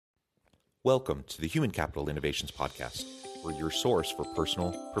Welcome to the Human Capital Innovations Podcast. We're your source for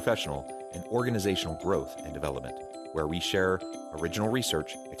personal, professional, and organizational growth and development, where we share original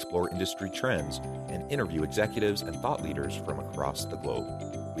research, explore industry trends, and interview executives and thought leaders from across the globe.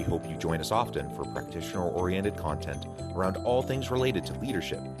 We hope you join us often for practitioner-oriented content around all things related to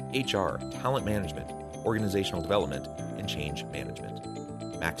leadership, HR, talent management, organizational development, and change management.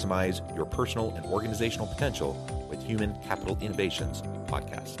 Maximize your personal and organizational potential with Human Capital Innovations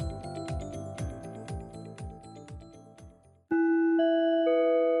Podcast.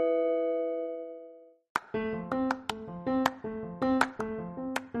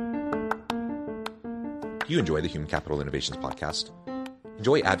 Do you enjoy the Human Capital Innovations Podcast?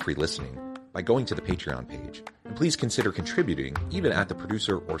 Enjoy ad-free listening by going to the Patreon page, and please consider contributing even at the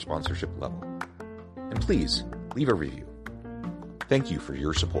producer or sponsorship level. And please leave a review. Thank you for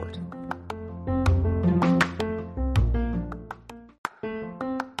your support.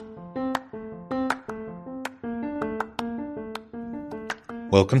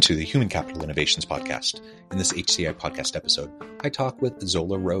 Welcome to the Human Capital Innovations Podcast. In this HCI podcast episode, I talk with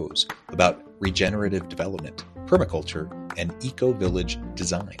Zola Rose about regenerative development, permaculture, and Ecovillage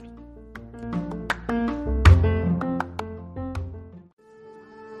design.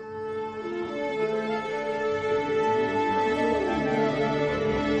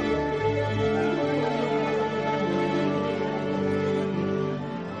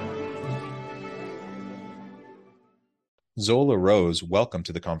 Zola Rose, welcome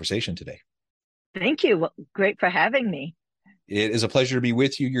to the conversation today. Thank you. Well, great for having me. It is a pleasure to be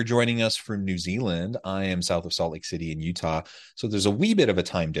with you. You're joining us from New Zealand. I am south of Salt Lake City in Utah. So there's a wee bit of a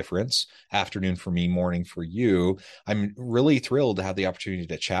time difference, afternoon for me, morning for you. I'm really thrilled to have the opportunity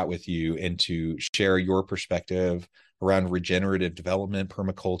to chat with you and to share your perspective around regenerative development,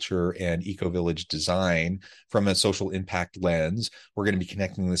 permaculture, and Ecovillage design from a social impact lens. We're going to be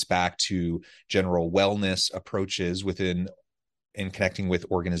connecting this back to general wellness approaches within and connecting with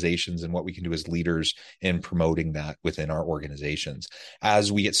organizations and what we can do as leaders in promoting that within our organizations. As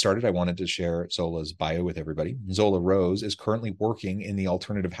we get started, I wanted to share Zola's bio with everybody. Zola Rose is currently working in the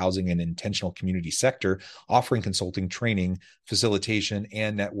alternative housing and intentional community sector, offering consulting, training, facilitation,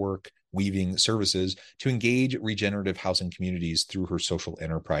 and network weaving services to engage regenerative housing communities through her social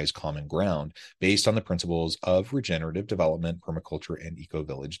enterprise Common Ground, based on the principles of regenerative development, permaculture, and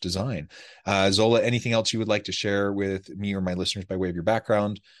Ecovillage design. Zola, anything else you would like to share with me or my listeners by way of your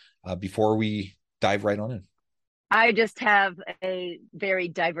background before we dive right on in? I just have a very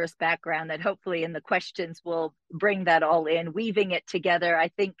diverse background that hopefully in the questions will bring that all in, weaving it together. I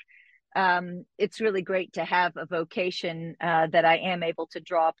think it's really great to have a vocation that I am able to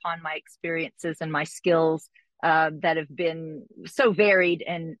draw upon my experiences and my skills that have been so varied,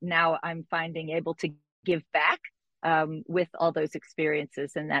 and now I'm finding able to give back with all those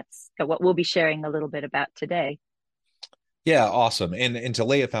experiences, and that's what we'll be sharing a little bit about today. Yeah, awesome. And to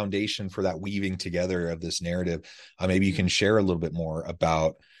lay a foundation for that weaving together of this narrative, maybe you can share a little bit more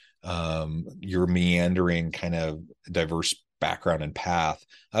about your meandering kind of diverse background and path.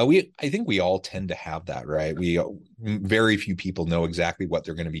 I think we all tend to have that, right? Very few people know exactly what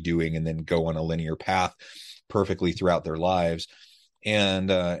they're going to be doing and then go on a linear path perfectly throughout their lives.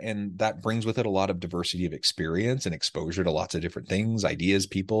 And that brings with it a lot of diversity of experience and exposure to lots of different things, ideas,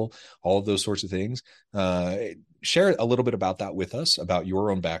 people, all of those sorts of things. Share a little bit about that with us, about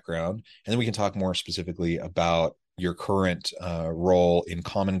your own background, and then we can talk more specifically about your current role in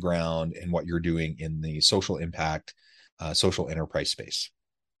Common Ground and what you're doing in the social impact, social enterprise space.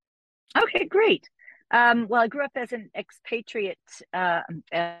 Okay, great. Well, I grew up as an expatriate,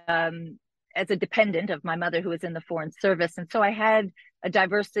 as a dependent of my mother who was in the Foreign Service. And so I had a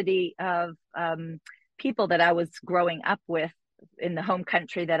diversity of people that I was growing up with in the home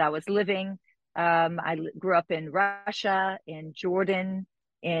country that I was living. I grew up in Russia, in Jordan,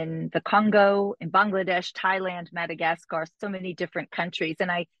 in the Congo, in Bangladesh, Thailand, Madagascar, so many different countries.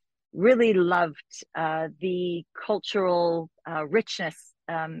 And I really loved the cultural richness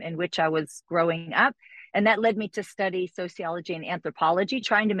in which I was growing up. And that led me to study sociology and anthropology,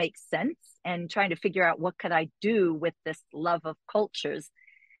 trying to make sense and trying to figure out what could I do with this love of cultures.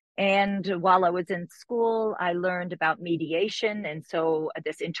 And while I was in school, I learned about mediation. And so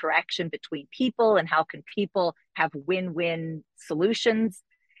this interaction between people and how can people have win-win solutions.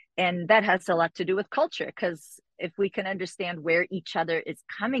 And that has a lot to do with culture, because if we can understand where each other is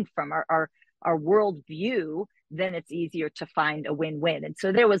coming from, our worldview, then it's easier to find a win-win. And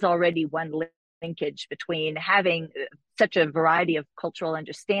so there was already one linkage between having such a variety of cultural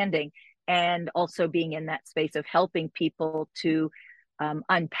understanding and also being in that space of helping people to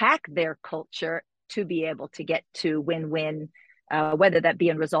unpack their culture to be able to get to win-win whether that be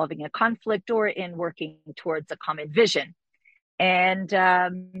in resolving a conflict or in working towards a common vision. And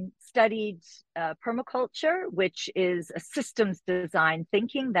studied permaculture, which is a systems design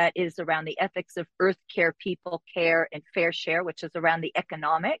thinking that is around the ethics of earth care, people care, and fair share, which is around the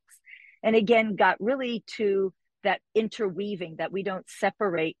economics. And again, got really to that interweaving, that we don't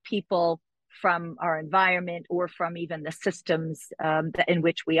separate people from our environment or from even the systems in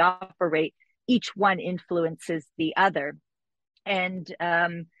which we operate. Each one influences the other. And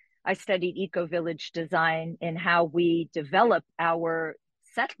I studied Ecovillage design and how we develop our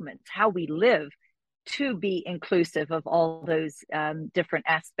settlements, how we live to be inclusive of all those different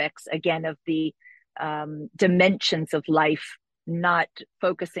aspects, again, of the dimensions of life, not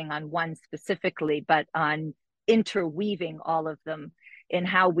focusing on one specifically, but on interweaving all of them in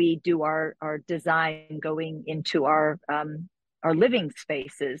how we do our design going into our living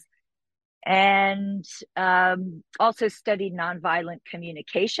spaces. And also studied nonviolent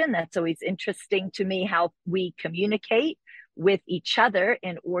communication. That's always interesting to me, how we communicate with each other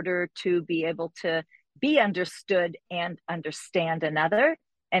in order to be able to be understood and understand another,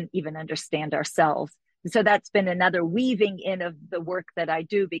 and even understand ourselves. So that's been another weaving in of the work that I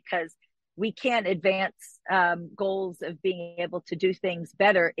do, because we can't advance goals of being able to do things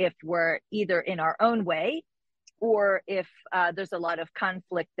better if we're either in our own way, or if there's a lot of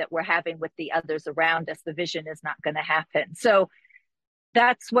conflict that we're having with the others around us. The vision is not going to happen. So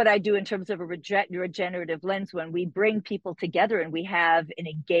that's what I do in terms of a regenerative lens. When we bring people together and we have an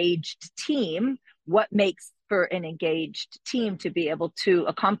engaged team, what makes for an engaged team to be able to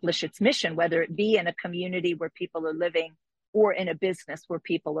accomplish its mission, whether it be in a community where people are living or in a business where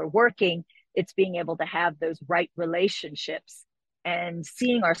people are working, it's being able to have those right relationships and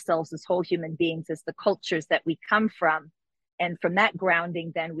seeing ourselves as whole human beings, as the cultures that we come from. And from that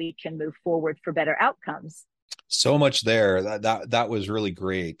grounding, then we can move forward for better outcomes. So much there. That was really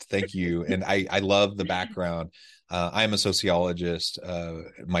great. Thank you. And I love the background. I'm a sociologist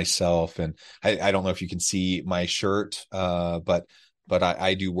myself, and I don't know if you can see my shirt, but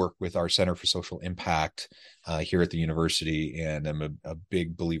I do work with our Center for Social Impact here at the university, and I'm a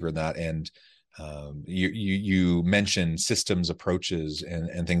big believer in that. And you mentioned systems approaches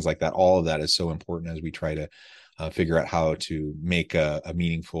and things like that. All of that is so important as we try to figure out how to make a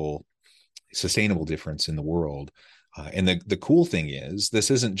meaningful, sustainable difference in the world. And the cool thing is,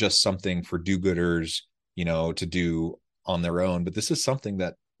 this isn't just something for do-gooders, to do on their own, but this is something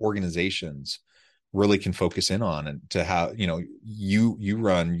that organizations really can focus in on, and to have, you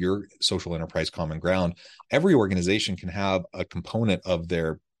run your social enterprise Common Ground. Every organization can have a component of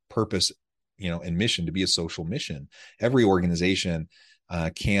their purpose, and mission to be a social mission. Every organization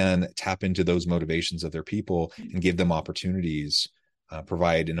can tap into those motivations of their people and give them opportunities,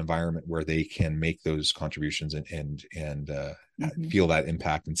 provide an environment where they can make those contributions and feel that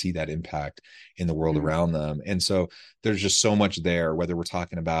impact and see that impact in the world around them. And so there's just so much there, whether we're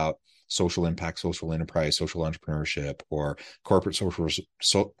talking about social impact, social enterprise, social entrepreneurship, or corporate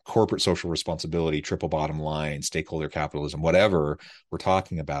social responsibility, triple bottom line, stakeholder capitalism, whatever we're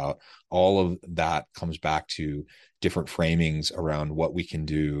talking about. All of that comes back to different framings around what we can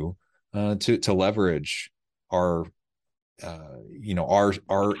do to leverage our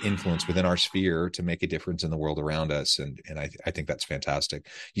our influence within our sphere to make a difference in the world around us. And I think that's fantastic.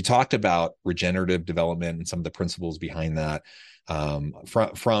 You talked about regenerative development and some of the principles behind that,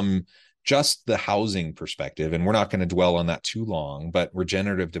 from just the housing perspective. And we're not going to dwell on that too long, but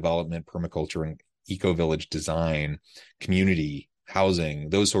regenerative development, permaculture, and eco-village design, community housing,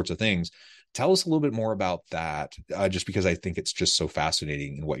 those sorts of things. Tell us a little bit more about that, just because I think it's just so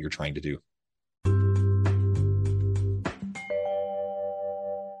fascinating in what you're trying to do.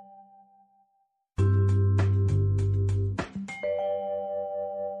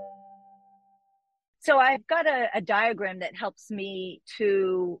 So I've got a diagram that helps me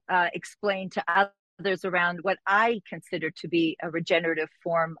to explain to others around what I consider to be a regenerative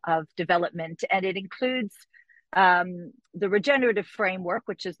form of development. And it includes the regenerative framework,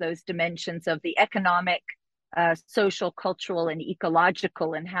 which is those dimensions of the economic, social, cultural, and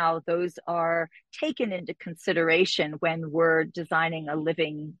ecological, and how those are taken into consideration when we're designing a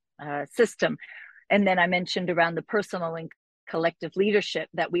living system. And then I mentioned around the personal and collective leadership,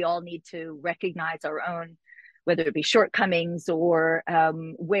 that we all need to recognize our own, whether it be shortcomings or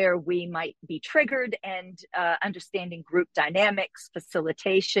where we might be triggered, and understanding group dynamics,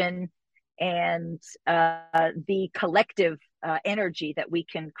 facilitation, and the collective energy that we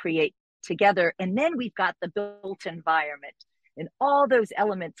can create together. And then we've got the built environment and all those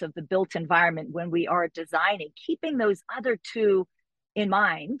elements of the built environment when we are designing, keeping those other two in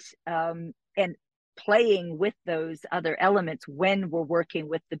mind, and playing with those other elements when we're working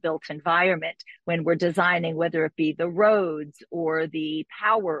with the built environment, when we're designing, whether it be the roads or the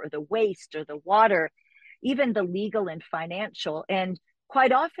power or the waste or the water, even the legal and financial. And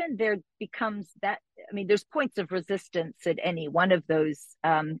quite often there becomes that, I mean, there's points of resistance at any one of those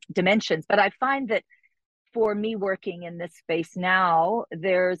dimensions. But I find that for me working in this space now,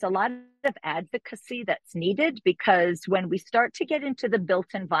 there's a lot of advocacy that's needed, because when we start to get into the built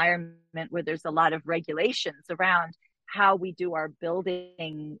environment where there's a lot of regulations around how we do our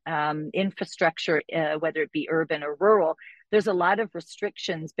building infrastructure, whether it be urban or rural, there's a lot of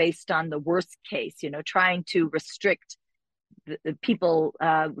restrictions based on the worst case, you know, trying to restrict the people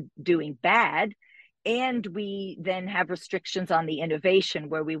doing bad. And we then have restrictions on the innovation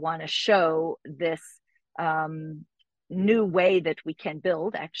where we want to show this new way that we can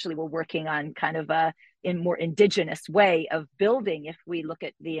build. Actually, we're working on kind of a more indigenous way of building. If we look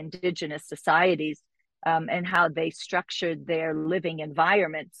at the indigenous societies and how they structured their living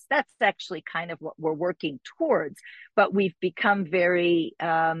environments, that's actually kind of what we're working towards. But we've become very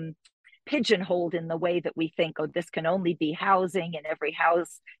pigeonholed in the way that we think, oh, this can only be housing, and every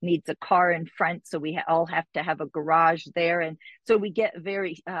house needs a car in front, so we all have to have a garage there. And so we get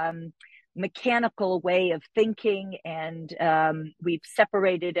very mechanical way of thinking, and we've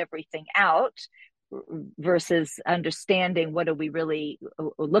separated everything out versus understanding what are we really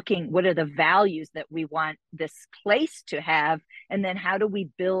looking, what are the values that we want this place to have, and then how do we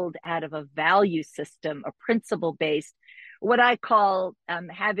build out of a value system, a principle based, what I call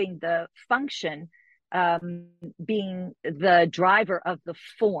having the function being the driver of the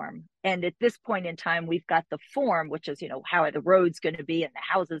form. And at this point in time, we've got the form, which is, you know, how are the roads going to be and the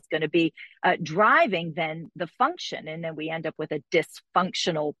houses going to be, driving then the function. And then we end up with a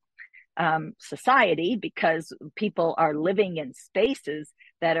dysfunctional society, because people are living in spaces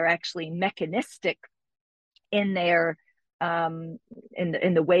that are actually mechanistic in their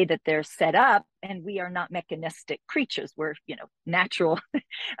in the way that they're set up, and we are not mechanistic creatures. We're, you know, natural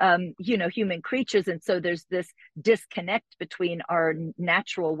you know, human creatures. And so there's this disconnect between our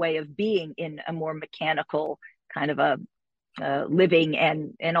natural way of being in a more mechanical kind of a living,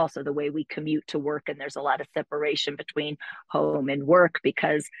 and also the way we commute to work. And there's a lot of separation between home and work,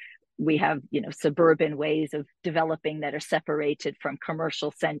 because we have, you know, suburban ways of developing that are separated from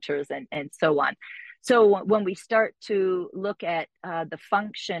commercial centers, and so on. So when we start to look at the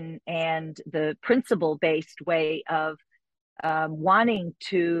function and the principle-based way of wanting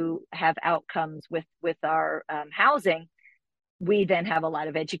to have outcomes with our housing, we then have a lot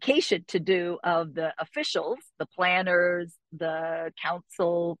of education to do of the officials, the planners, the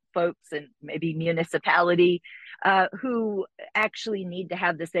council folks, and maybe municipality, who actually need to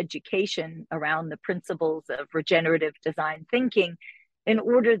have this education around the principles of regenerative design thinking in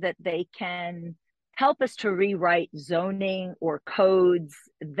order that they can help us to rewrite zoning or codes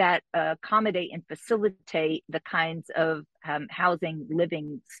that accommodate and facilitate the kinds of housing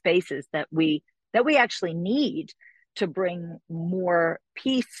living spaces that we actually need to bring more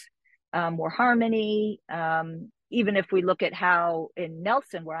peace, more harmony. Even if we look at how in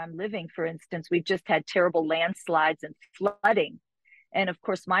Nelson, where I'm living, for instance, we've just had terrible landslides and flooding. And of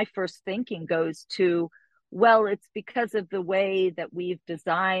course, my first thinking goes to, well, it's because of the way that we've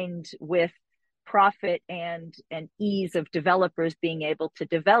designed with profit and ease of developers being able to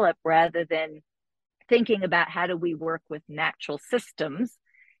develop, rather than thinking about how do we work with natural systems.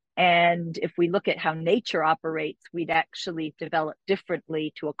 And if we look at how nature operates, we'd actually develop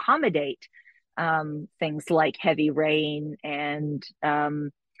differently to accommodate things like heavy rain and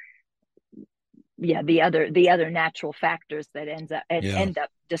the other natural factors that end up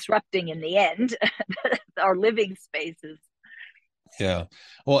disrupting in the end our living spaces. Yeah.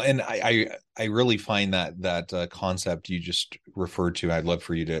 Well, and I really find that concept you just referred to, I'd love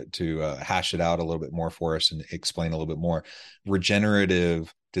for you to hash it out a little bit more for us and explain a little bit more.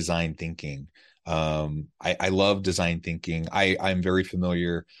 Regenerative design thinking. I love design thinking. I'm very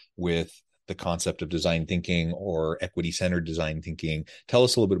familiar with the concept of design thinking or equity-centered design thinking. Tell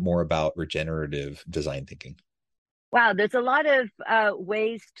us a little bit more about regenerative design thinking. Wow, there's a lot of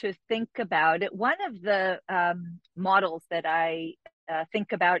ways to think about it. One of the models that I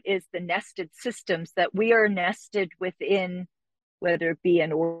think about is the nested systems, that we are nested within, whether it be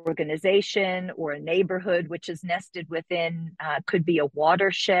an organization or a neighborhood, which is nested within, could be a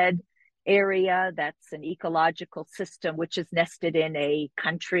watershed area. That's an ecological system, which is nested in a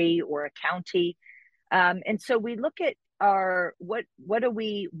country or a county. And so we look at what are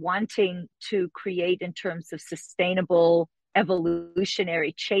we wanting to create in terms of sustainable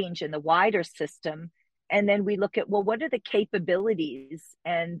evolutionary change in the wider system, And then we look at, well, what are the capabilities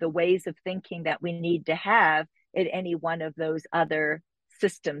and the ways of thinking that we need to have in any one of those other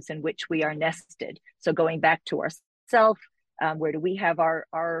systems in which we are nested? So going back to ourself, where do we have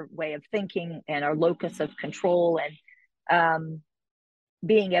our way of thinking and our locus of control, and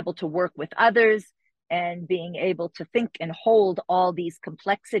being able to work with others and being able to think and hold all these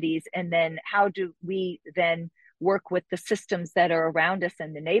complexities. And then how do we then work with the systems that are around us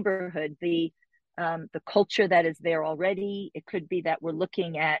in the neighborhood, the culture that is there already. It could be that we're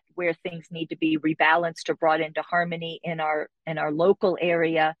looking at where things need to be rebalanced or brought into harmony in our local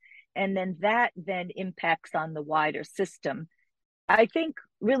area. And then that then impacts on the wider system. I think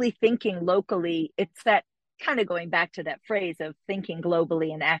really thinking locally, it's that kind of going back to that phrase of thinking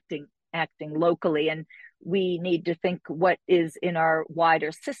globally and acting locally. And we need to think what is in our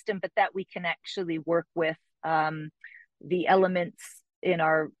wider system, but that we can actually work with the elements in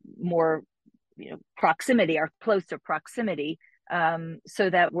our more proximity, our closer proximity, so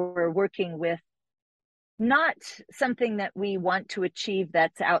that we're working with not something that we want to achieve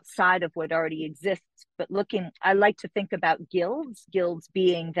that's outside of what already exists, but I like to think about guilds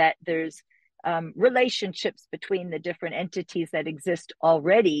being that there's relationships between the different entities that exist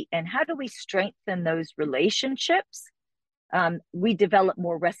already, and how do we strengthen those relationships? We develop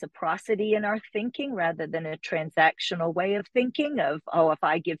more reciprocity in our thinking rather than a transactional way of thinking of, oh, if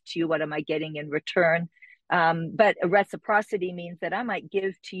I give to you, what am I getting in return? But a reciprocity means that I might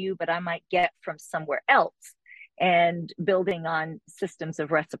give to you, but I might get from somewhere else, and building on systems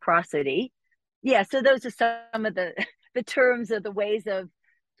of reciprocity. Yeah, so those are some of the terms of the ways of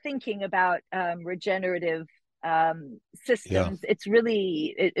thinking about regenerative systems. Yeah. It's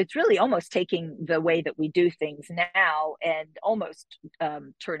really almost taking the way that we do things now and almost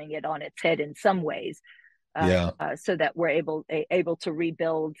turning it on its head in some ways, Yeah. so that we're able to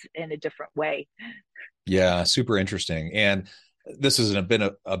rebuild in a different way. Yeah, super interesting. And this is a bit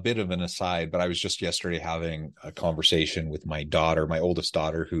of an aside, but I was just yesterday having a conversation with my daughter, my oldest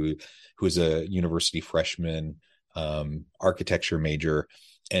daughter, who is a university freshman, architecture major,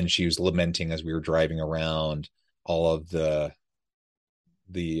 and she was lamenting as we were driving around all of the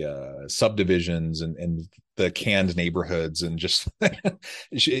subdivisions and the canned neighborhoods, and just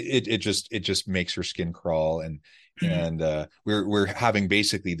it just makes her skin crawl. And we're having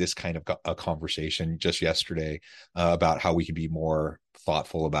basically this kind of a conversation just yesterday about how we can be more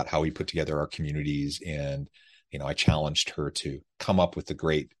thoughtful about how we put together our communities. And I challenged her to come up with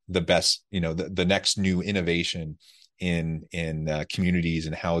the best, the next new innovation in communities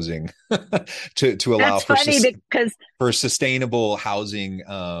and housing to allow That's funny because for sustainable housing,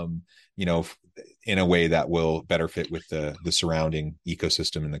 in a way that will better fit with the surrounding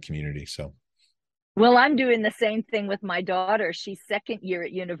ecosystem in the community. So, well, I'm doing the same thing with my daughter. She's second year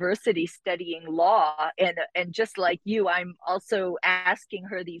at university studying law, and just like you, I'm also asking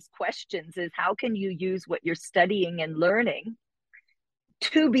her these questions: is how can you use what you're studying and learning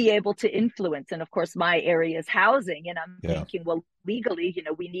to be able to influence? And of course, my area is housing, and I'm yeah, thinking, well, legally,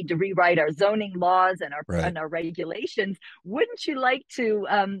 we need to rewrite our zoning laws and right. our regulations. Wouldn't you like to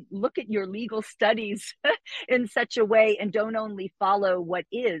look at your legal studies in such a way, and don't only follow what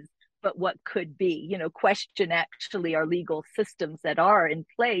is, but what could be? Question actually our legal systems that are in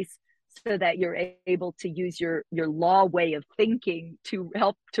place, so that you're able to use your law way of thinking to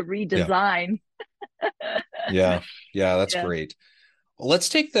help to Yeah. redesign. Yeah. Yeah. That's Yeah. great. Well, let's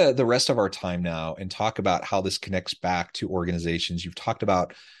take the rest of our time now and talk about how this connects back to organizations. You've talked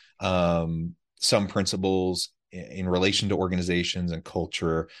about some principles in relation to organizations and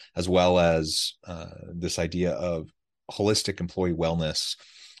culture, as well as this idea of holistic employee wellness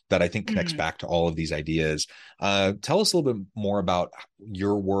that I think connects Mm. back to all of these ideas. Tell us a little bit more about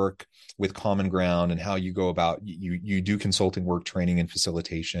your work with Common Ground and how you go about, you do consulting work, training, and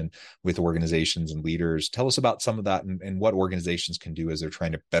facilitation with organizations and leaders. Tell us about some of that, and what organizations can do as they're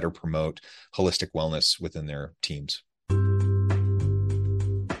trying to better promote holistic wellness within their teams.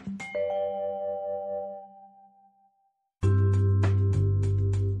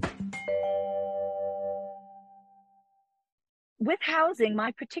 With housing,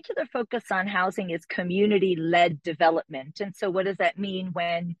 my particular focus on housing is community-led development. And so what does that mean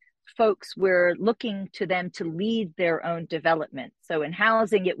when folks, we're looking to them to lead their own development? So in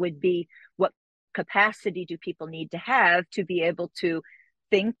housing, it would be, what capacity do people need to have to be able to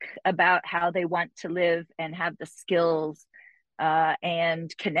think about how they want to live and have the skills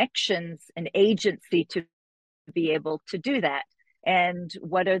and connections and agency to be able to do that? And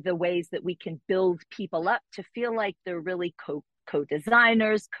what are the ways that we can build people up to feel like they're really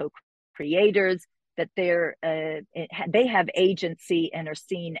co-designers, co-creators, that they have agency and are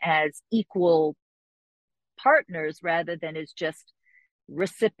seen as equal partners rather than as just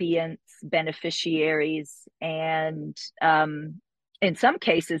recipients, beneficiaries, and in some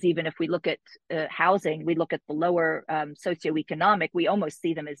cases, even if we look at housing, we look at the lower socioeconomic, we almost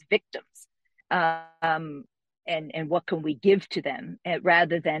see them as victims. And what can we give to them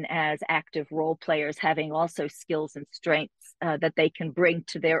rather than as active role players having also skills and strengths that they can bring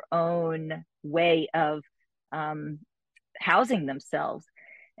to their own way of housing themselves.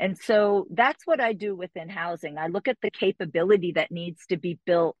 And so that's what I do within housing. I look at the capability that needs to be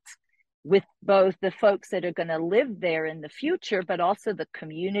built with both the folks that are going to live there in the future, but also the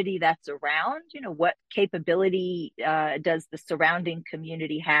community that's around. You know, what capability does the surrounding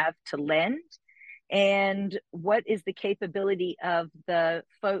community have to lend? And what is the capability of the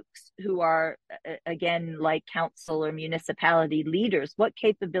folks who are, again, like council or municipality leaders? What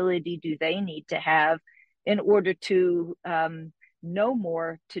capability do they need to have in order to know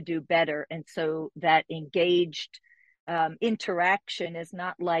more, to do better? And so that engaged interaction is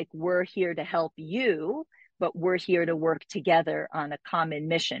not like we're here to help you, but we're here to work together on a common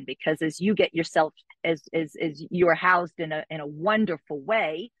mission. Because as you get yourself, as you're housed in a wonderful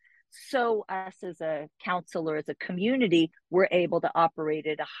way, so us as a council or as a community, we're able to operate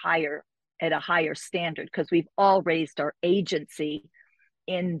at a higher standard because we've all raised our agency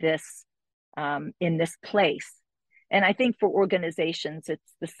in this place. And I think for organizations,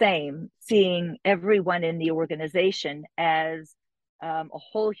 it's the same, seeing everyone in the organization as a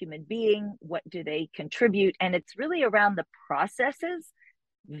whole human being. What do they contribute? And it's really around the processes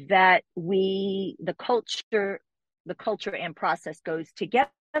that the culture and process goes together,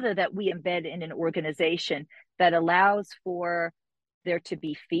 that we embed in an organization that allows for there to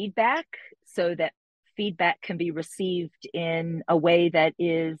be feedback, so that feedback can be received in a way that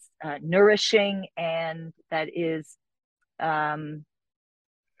is nourishing and that is, I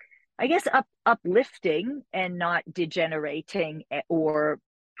guess, uplifting and not degenerating or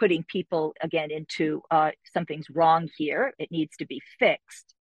putting people again into something's wrong here, it needs to be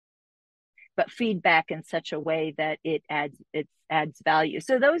fixed, but feedback in such a way that it adds value.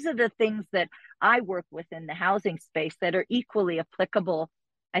 So those are the things that I work with in the housing space that are equally applicable,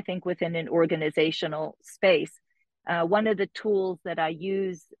 I think, within an organizational space. One of the tools that I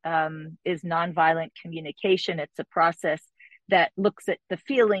use is nonviolent communication. It's a process that looks at the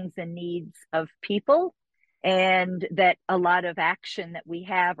feelings and needs of people, and that a lot of action that we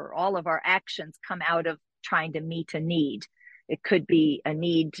have, or all of our actions, come out of trying to meet a need. It could be a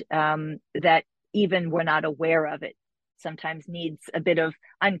need that even we're not aware of. It sometimes needs a bit of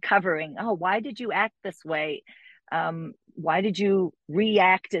uncovering. Oh, why did you act this way? Why did you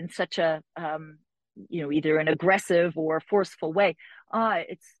react in such a, either an aggressive or forceful way?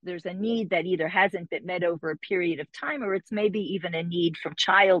 There's a need that either hasn't been met over a period of time, or it's maybe even a need from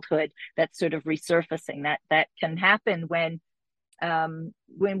childhood that's sort of resurfacing. That can happen when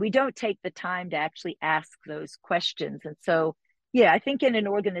we don't take the time to actually ask those questions. And so, yeah, I think in an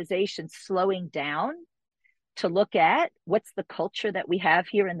organization, slowing down to look at what's the culture that we have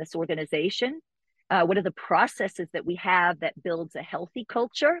here in this organization, what are the processes that we have that builds a healthy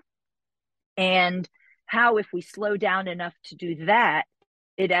culture, and how, if we slow down enough to do that,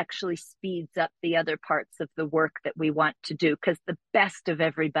 it actually speeds up the other parts of the work that we want to do, because the best of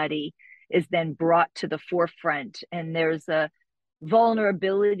everybody is then brought to the forefront, and there's a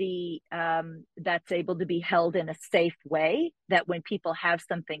vulnerability that's able to be held in a safe way, that when people have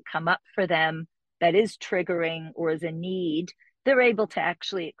something come up for them that is triggering or is a need, they're able to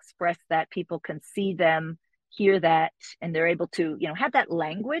actually express that. People can see them, hear that, and they're able to, have that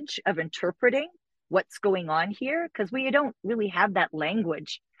language of interpreting what's going on here, because we don't really have that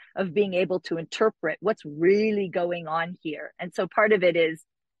language of being able to interpret what's really going on here. And so part of it is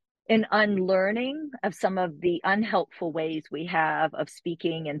an unlearning of some of the unhelpful ways we have of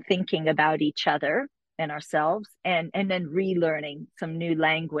speaking and thinking about each other and ourselves, and then relearning some new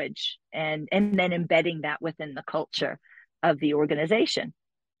language, and then embedding that within the culture of the organization.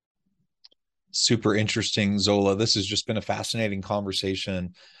 Super interesting, Zola. This has just been a fascinating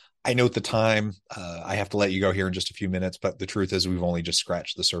conversation. I note the time. I have to let you go here in just a few minutes, but the truth is we've only just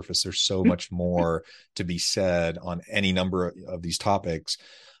scratched the surface. There's so much more to be said on any number of these topics,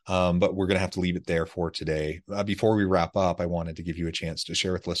 but we're going to have to leave it there for today. Before we wrap up, I wanted to give you a chance to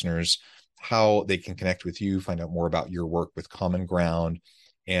share with listeners how they can connect with you, find out more about your work with Common Ground,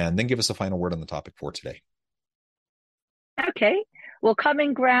 and then give us a final word on the topic for today. Okay. Well,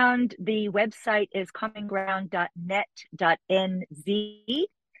 Common Ground, the website is commonground.net.nz.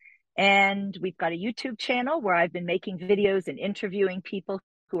 And we've got a YouTube channel where I've been making videos and interviewing people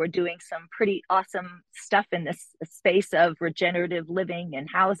who are doing some pretty awesome stuff in this space of regenerative living and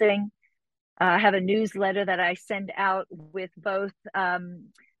housing. I have a newsletter that I send out with both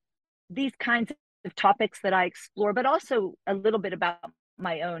these kinds of topics that I explore, but also a little bit about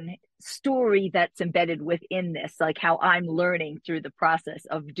my own story that's embedded within this, like how I'm learning through the process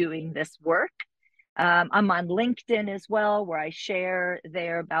of doing this work. I'm on LinkedIn as well, where I share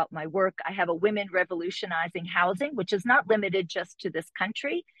there about my work. I have a Women Revolutionizing Housing, which is not limited just to this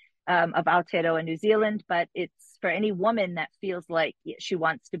country of Aotearoa, New Zealand, but it's for any woman that feels like she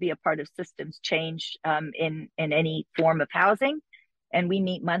wants to be a part of systems change in any form of housing. And we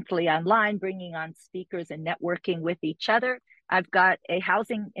meet monthly online, bringing on speakers and networking with each other. I've got a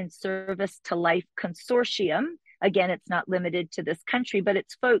Housing in Service to Life consortium. Again, it's not limited to this country, but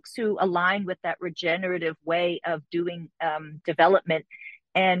it's folks who align with that regenerative way of doing development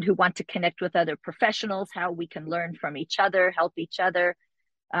and who want to connect with other professionals, how we can learn from each other, help each other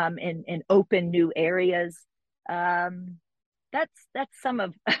in open new areas. That's some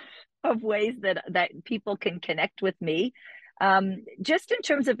of ways that people can connect with me. Just in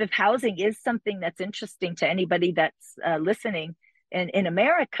terms of if housing is something that's interesting to anybody that's listening, in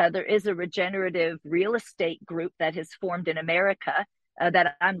America, there is a regenerative real estate group that has formed in America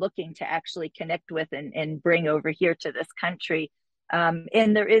that I'm looking to actually connect with and bring over here to this country.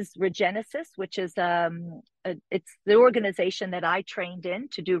 And there is Regenesis, which is it's the organization that I trained in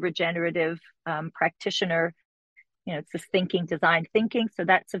to do regenerative practitioner. It's this thinking, design thinking. So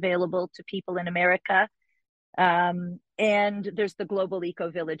that's available to people in America. And there's the Global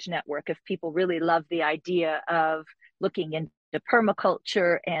Ecovillage Network. If people really love the idea of looking into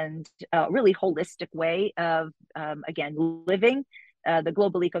permaculture and really holistic way of, again, living, the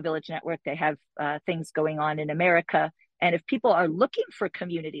Global Ecovillage Network, they have things going on in America. And if people are looking for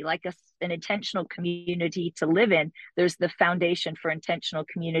community, like an intentional community to live in, there's the Foundation for Intentional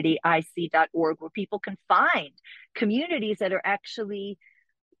Community, IC.org, where people can find communities that are actually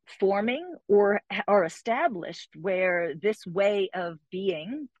forming or are established where this way of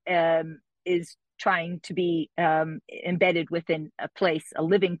being is trying to be embedded within a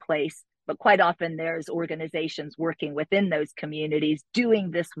living place. But quite often there's organizations working within those communities doing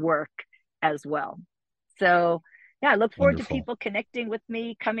this work as well. So yeah, I look forward to people connecting with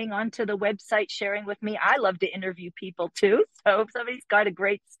me, coming onto the website, sharing with me. I love to interview people too. So if somebody's got a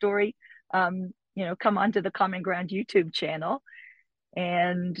great story, come onto the Common Ground YouTube channel.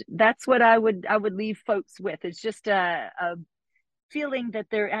 And that's what I would leave folks with. It's just a feeling that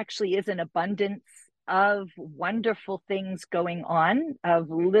there actually is an abundance of wonderful things going on,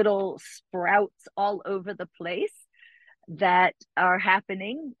 of little sprouts all over the place that are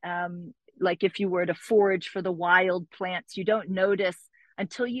happening. Like if you were to forage for the wild plants, you don't notice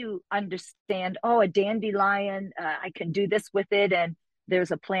until you understand, oh, a dandelion, I can do this with it. And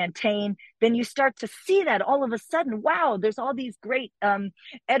there's a plantain, then you start to see that all of a sudden, wow, there's all these great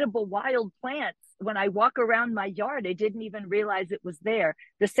edible wild plants. When I walk around my yard, I didn't even realize it was there.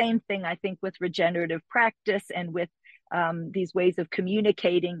 The same thing, I think, with regenerative practice and with these ways of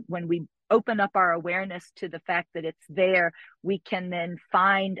communicating. When we open up our awareness to the fact that it's there, we can then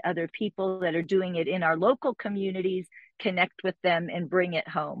find other people that are doing it in our local communities, connect with them, and bring it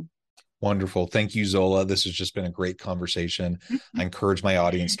home. Wonderful. Thank you, Zola. This has just been a great conversation. I encourage my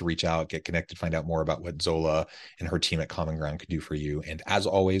audience to reach out, get connected, find out more about what Zola and her team at Common Ground could do for you. And as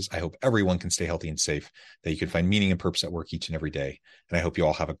always, I hope everyone can stay healthy and safe, that you can find meaning and purpose at work each and every day. And I hope you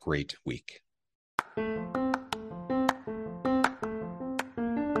all have a great week. Do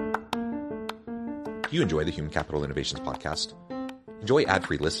you enjoy the Human Capital Innovations podcast? Enjoy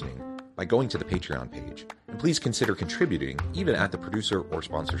ad-free listening by going to the Patreon page, and please consider contributing even at the producer or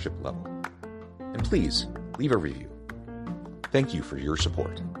sponsorship level. And please leave a review. Thank you for your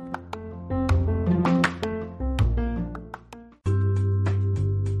support.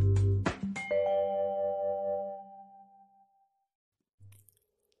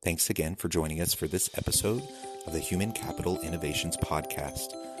 Thanks again for joining us for this episode of the Human Capital Innovations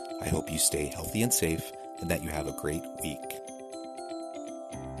podcast. I hope you stay healthy and safe and that you have a great week.